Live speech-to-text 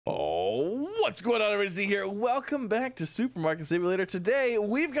What's going on, everybody? Z here. Welcome back to Supermarket Simulator. Today,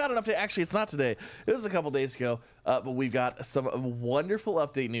 we've got an update. Actually, it's not today. It was a couple days ago, but we've got some wonderful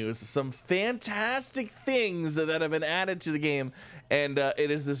update news, some fantastic things that have been added to the game, and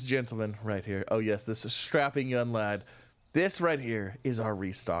it is this gentleman right here. Oh, yes, this strapping young lad. This right here is our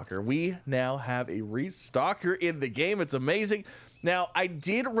restocker. We now have a restocker in the game. It's amazing. Now, I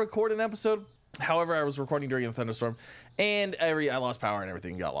did record an episode. However, I was recording during a thunderstorm, and I lost power and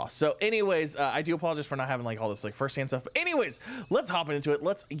everything got lost. So anyways, I do apologize for not having like all this like firsthand stuff. But anyways, let's hop into it.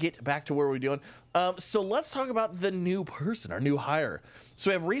 Let's get back to where we're doing. So let's talk about the new person, our new hire.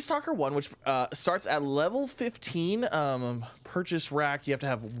 So we have Restocker 1, which starts at level 15. Purchase rack. You have to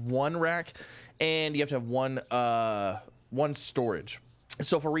have one rack, and you have to have one storage.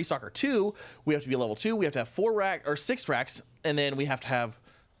 So for Restocker 2, we have to be level 2. We have to have 6 racks, and then we have to have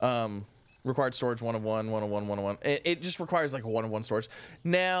required storage 1 of 1, 1 of 1, 1 of 1. It just requires like a 1 of 1 storage.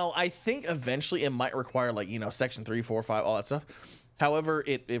 Now, I think eventually it might require like, you know, section 3, 4, 5, all that stuff. However,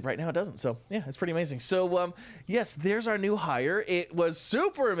 it right now it doesn't. So yeah, it's pretty amazing. So yes, there's our new hire. It was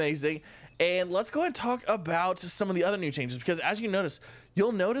super amazing. And let's go ahead and talk about some of the other new changes, because as you notice,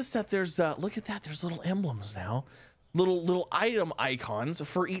 you'll notice that there's look at that, there's little emblems now, little item icons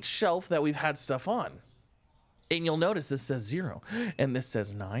for each shelf that we've had stuff on. And you'll notice this says 0, and this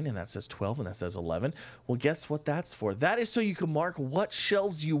says 9, and that says 12, and that says 11. Well, guess what that's for? That is so you can mark what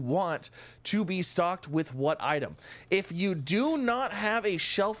shelves you want to be stocked with what item. If you do not have a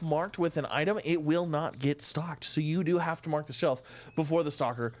shelf marked with an item, it will not get stocked. So you do have to mark the shelf before the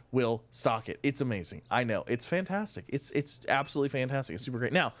stocker will stock it. It's amazing. I know. It's fantastic. It's absolutely fantastic. It's super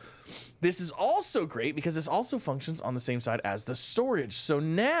great. Now, this is also great because this also functions on the same side as the storage. So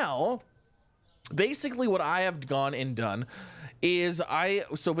now, basically what I have gone and done is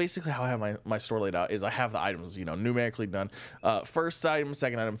so basically how I have my store laid out is I have the items, you know, numerically done. First item,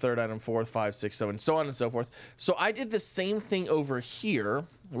 second item, third item, fourth, 5, 6, 7, so on and so forth. So I did the same thing over here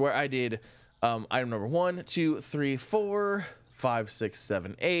where I did item number 1, 2, 3, 4, 5, 6,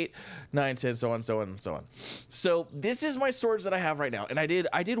 7, 8, 9, 10, so on, so on, and so on. So this is my storage that I have right now. And I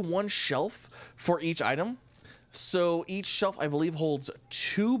did one shelf for each item. So each shelf, I believe, holds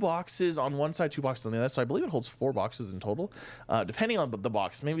 2 boxes on one side, 2 boxes on the other. So I believe it holds 4 boxes in total, depending on the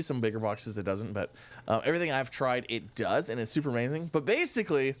box. Maybe some bigger boxes it doesn't, but everything I've tried, it does, and it's super amazing. But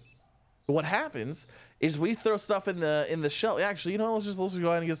basically, what happens is we throw stuff in the shelf. Actually, you know, let's go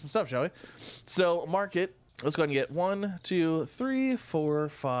ahead and get some stuff, shall we? So mark it. Let's go ahead and get 1, 2, 3, 4,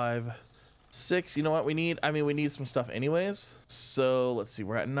 5, 6. You know what we need? I mean, we need some stuff anyways. So let's see,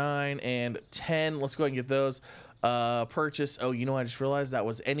 we're at 9 and 10. Let's go ahead and get those. Purchase. Oh, you know, I just realized that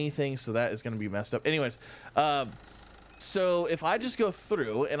was anything, so that is going to be messed up. Anyways, so if I just go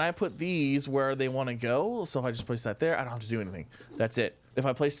through and I put these where they want to go, so if I just place that there, I don't have to do anything. That's it. If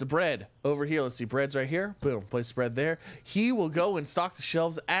I place the bread over here, let's see, bread's right here. Boom, place the bread there. He will go and stock the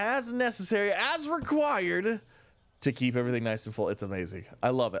shelves as necessary, as required, to keep everything nice and full. It's amazing. I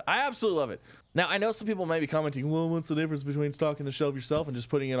love it. I absolutely love it. Now, I know some people might be commenting, well, what's the difference between stocking the shelf yourself and just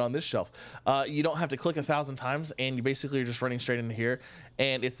putting it on this shelf? You don't have to click 1,000 times, and you basically are just running straight into here,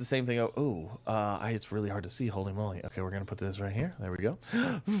 and it's the same thing. It's really hard to see. Holy moly. Okay, we're going to put this right here. There we go.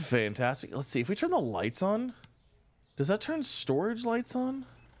 Fantastic. Let's see. If we turn the lights on, does that turn storage lights on?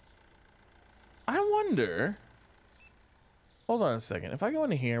 I wonder. Hold on a second. If I go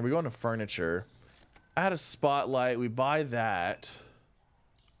into here, we go into furniture, add a spotlight, we buy that.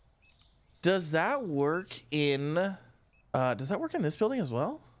 Does that work in this building as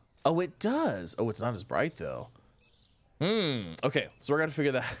well? Oh, it does. Oh, it's not as bright though. Okay, so we're gonna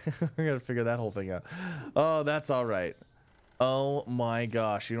figure that we're gonna figure that whole thing out. Oh, that's all right. Oh my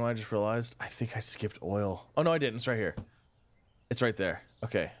gosh, you know what I just realized? I think I skipped oil. Oh no, I didn't. It's right here. It's right there.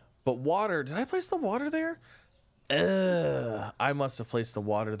 Okay. But water, did I place the water there? I must have placed the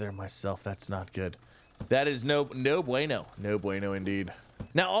water there myself. That's not good. That is no bueno. No bueno indeed.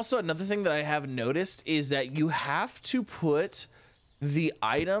 Now, also another thing that I have noticed is that you have to put the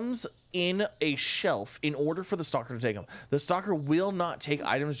items in a shelf in order for the stalker to take them. The stalker will not take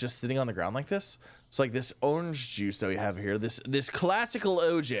items just sitting on the ground like this. So like this orange juice that we have here, this classical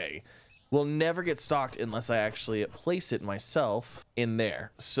OJ will never get stocked unless I actually place it myself in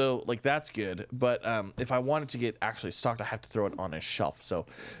there. So like that's good. But if I want it to get actually stocked, I have to throw it on a shelf. So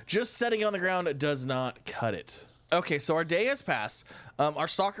just setting it on the ground does not cut it. Okay, so our day has passed. Our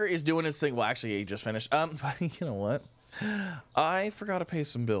stalker is doing his thing. Well, actually, he just finished. But you know what? I forgot to pay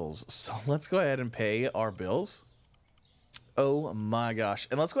some bills. So let's go ahead and pay our bills. Oh my gosh.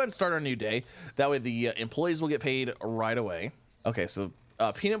 And let's go ahead and start our new day. That way the employees will get paid right away. Okay, so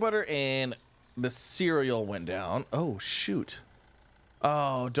peanut butter and the cereal went down. Oh, shoot.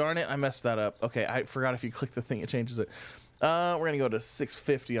 Oh, darn it. I messed that up. Okay, I forgot if you click the thing, it changes it. We're going to go to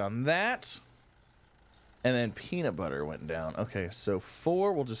 650 on that. And then peanut butter went down. Okay, so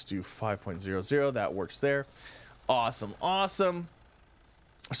 4, we'll just do 5.00. That works there. Awesome, awesome.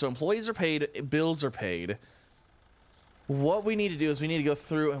 So employees are paid, bills are paid. What we need to do is we need to go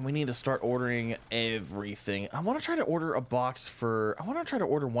through and we need to start ordering everything. I want to try to order a box for, I want to try to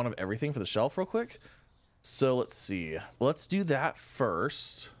order one of everything for the shelf real quick. So let's see. Let's do that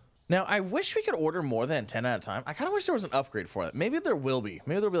first. Now, I wish we could order more than 10 at a time. I kind of wish there was an upgrade for it. Maybe there will be.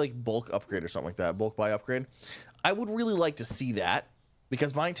 Maybe there'll be like bulk upgrade or something like that. Bulk buy upgrade. I would really like to see that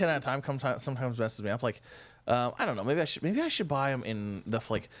because buying 10 at a time sometimes messes me up. Like, I don't know. Maybe I should buy them in the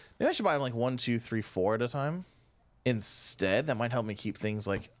like. Maybe I should buy them like 1, 2, 3, 4 at a time instead. That might help me keep things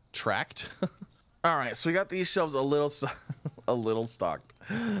like tracked. All right, so we got these shelves a little stocked.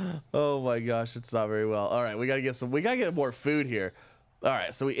 Oh my gosh, it's not very well. All right, we gotta get more food here. All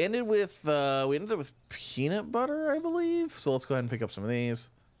right, so we ended with peanut butter, I believe. So let's go ahead and pick up some of these.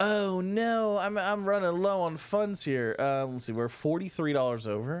 Oh no, I'm running low on funds here. Let's see, we're $43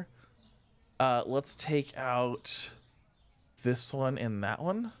 over. Let's take out this one and that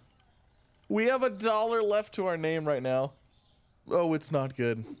one. We have $1 left to our name right now. Oh, it's not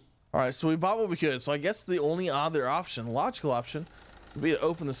good. All right, so we bought what we could. So I guess the only other option, logical option, would be to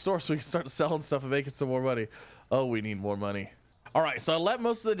open the store so we can start selling stuff and making some more money. Oh, we need more money. All right, so I let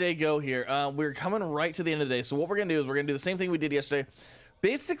most of the day go here. We're coming right to the end of the day. So what we're gonna do is we're gonna do the same thing we did yesterday.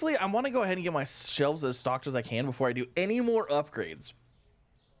 Basically, I wanna go ahead and get my shelves as stocked as I can before I do any more upgrades.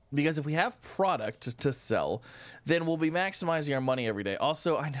 Because if we have product to sell, then we'll be maximizing our money every day.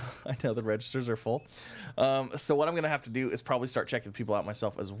 Also, I know the registers are full. So what I'm going to have to do is probably start checking people out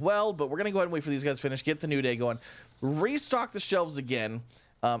myself as well. But we're going to go ahead and wait for these guys to finish, get the new day going, restock the shelves again,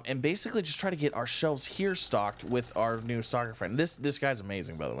 and basically just try to get our shelves here stocked with our new stocker friend. This guy's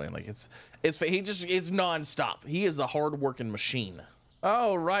amazing, by the way. Like it's nonstop. He is a hard-working machine.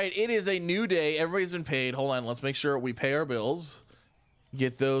 All right, it is a new day. Everybody's been paid. Hold on, let's make sure we pay our bills.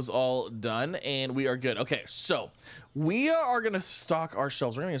 Get those all done and we are good. Okay, so we are gonna stock our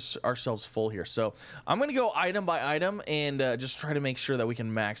shelves. We're gonna get our shelves full here. So I'm gonna go item by item and just try to make sure that we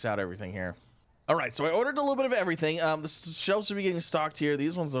can max out everything here. All right, so I ordered a little bit of everything. The shelves should be getting stocked here.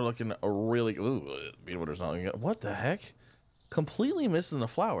 These ones are looking really, ooh, peanut butter's not looking good. What the heck? Completely missing the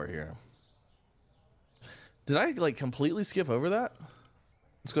flour here. Did I like completely skip over that?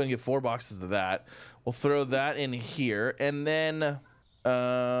 Let's go ahead and get 4 boxes of that. We'll throw that in here and then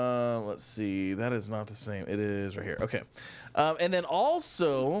let's see, that is not the same. It is right here. Okay. And then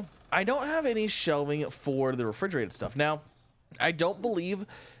also I don't have any shelving for the refrigerated stuff. Now, I don't believe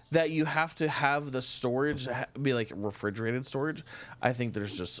that you have to have the storage be like refrigerated storage. I think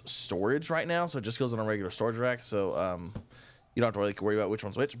there's just storage right now, so it just goes on a regular storage rack. So you don't have to really worry about which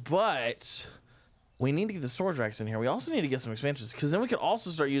one's which, but we need to get the storage racks in here. We also need to get some expansions because then we could also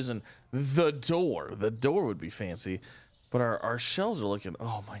start using the door. The door would be fancy. But our shelves are looking,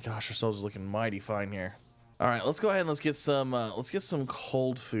 oh my gosh, our shelves are looking mighty fine here. All right, let's go ahead and let's get some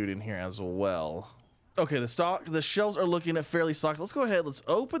cold food in here as well. Okay, the shelves are looking fairly stocked. Let's go ahead, let's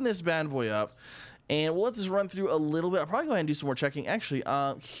open this bad boy up and we'll let this run through a little bit. I'll probably go ahead and do some more checking. Actually,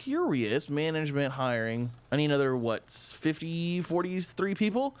 curious, management hiring. I need another, what, 43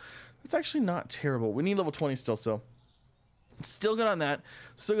 people? That's actually not terrible. We need level 20 still, so still good on that.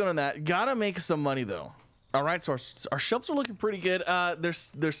 Still good on that. Gotta make some money though. All right, so our shelves are looking pretty good.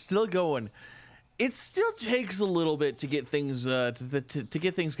 They're still going. It still takes a little bit to get things to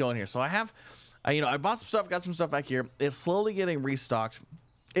get things going here. So I bought some stuff, got some stuff back here. It's slowly getting restocked.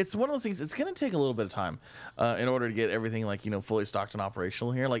 It's one of those things. It's gonna take a little bit of time in order to get everything like fully stocked and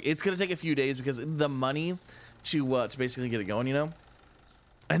operational here. Like it's gonna take a few days because the money to basically get it going,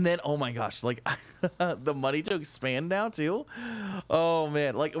 And then, oh my gosh, like the money to expand now too. Oh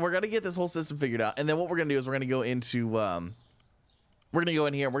man, like we're gonna get this whole system figured out, and then what we're gonna do is we're gonna go into, we're gonna go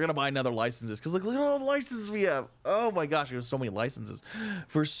in here. We're gonna buy another licenses because look at all the licenses we have. Oh my gosh, there's so many licenses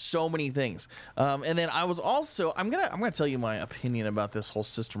for so many things. And then I was also, I'm gonna tell you my opinion about this whole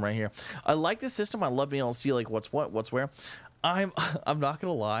system right here. I like this system. I love being able to see like what's what, what's where. I'm not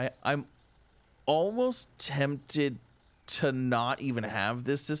gonna lie. I'm almost tempted to not even have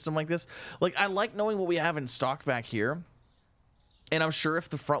this system like this. Like I like knowing what we have in stock back here, and I'm sure if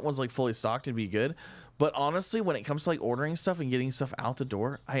the front was like fully stocked it'd be good, but honestly when it comes to like ordering stuff and getting stuff out the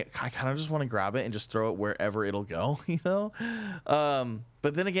door, I kind of just want to grab it and just throw it wherever it'll go.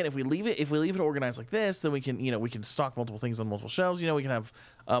 But then again, if we leave it organized like this, then we can we can stock multiple things on multiple shelves. We can have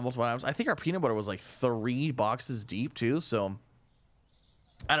multiple items. I think our peanut butter was like 3 boxes deep too, so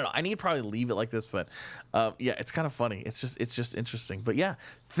I don't know. I need to probably leave it like this, but yeah, it's kind of funny. It's just interesting. But yeah,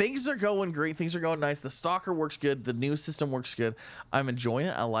 things are going great. Things are going nice. The stalker works good. The new system works good. I'm enjoying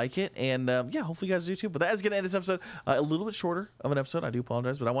it. I like it. And yeah, hopefully you guys do too. But that is going to end this episode. A little bit shorter of an episode. I do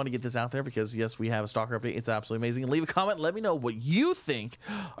apologize, but I want to get this out there because yes, we have a stalker update. It's absolutely amazing. And leave a comment. Let me know what you think.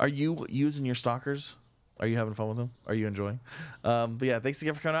 Are you using your stalkers? Are you having fun with them? Are you enjoying? But yeah, thanks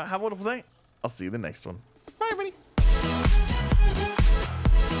again for coming out. Have a wonderful day. I'll see you in the next one. Bye, everybody.